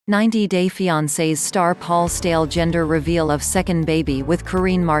90-Day Fiance's star Paul Staehle gender reveal of second baby with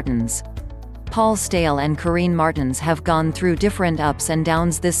Karine Martins. Paul Staehle and Karine Martins have gone through different ups and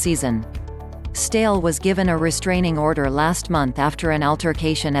downs this season. Staehle was given a restraining order last month after an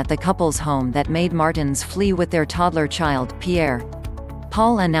altercation at the couple's home that made Martins flee with their toddler child, Pierre.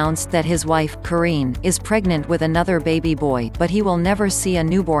 Paul announced that his wife, Karine, is pregnant with another baby boy, but he will never see a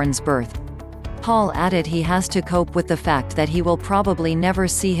newborn's birth. Paul added he has to cope with the fact that he will probably never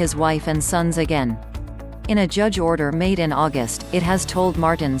see his wife and sons again. In a judge order made in August, it has told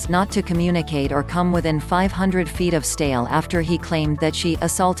Martins not to communicate or come within 500 feet of Staehle after he claimed that she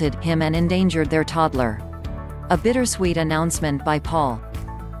assaulted him and endangered their toddler. A bittersweet announcement by Paul.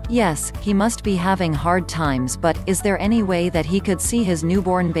 Yes, he must be having hard times, but is there any way that he could see his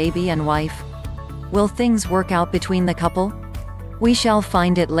newborn baby and wife? Will things work out between the couple? We shall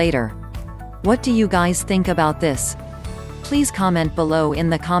find it later. What do you guys think about this? Please comment below in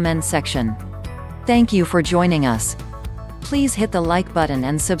the comment section. Thank you for joining us. Please hit the like button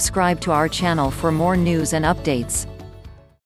and subscribe to our channel for more news and updates.